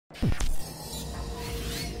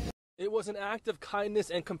It was an act of kindness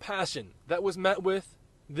and compassion that was met with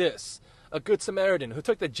this. A good Samaritan who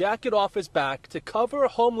took the jacket off his back to cover a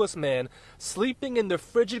homeless man sleeping in the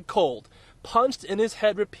frigid cold, punched in his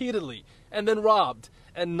head repeatedly, and then robbed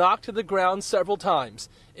and knocked to the ground several times.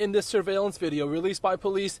 In this surveillance video released by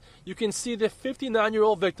police, you can see the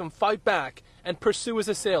 59-year-old victim fight back and pursue his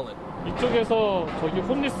assailant.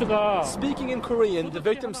 Speaking in Korean, the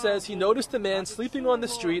victim says he noticed a man sleeping on the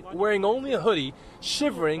street wearing only a hoodie,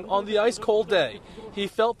 shivering on the ice-cold day. He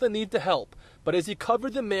felt the need to help, but as he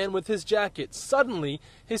covered the man with his jacket, suddenly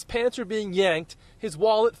his pants were being yanked, his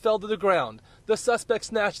wallet fell to the ground. The suspect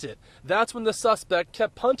snatched it. That's when the suspect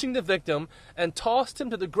kept punching the victim and tossed him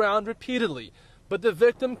to the ground repeatedly. But the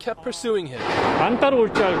victim kept pursuing him.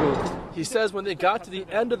 He says when they got to the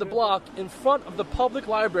end of the block in front of the public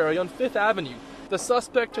library on 5th Avenue, the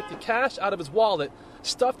suspect took the cash out of his wallet,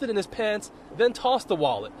 stuffed it in his pants, then tossed the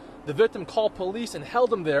wallet. The victim called police and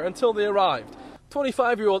held him there until they arrived.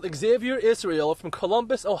 25-year-old Xavier Israel from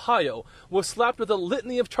Columbus, Ohio, was slapped with a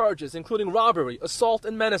litany of charges, including robbery, assault,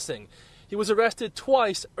 and menacing. He was arrested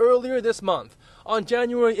twice earlier this month. On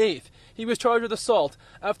January 8th, he was charged with assault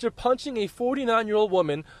after punching a 49-year-old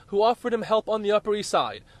woman who offered him help on the Upper East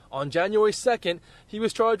Side. On January 2nd, he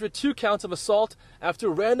was charged with 2 counts of assault after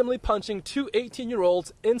randomly punching 2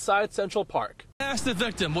 18-year-olds inside Central Park. I asked the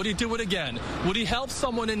victim, would he do it again? Would he help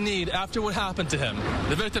someone in need after what happened to him?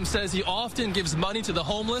 The victim says he often gives money to the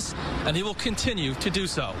homeless, and he will continue to do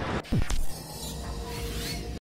so.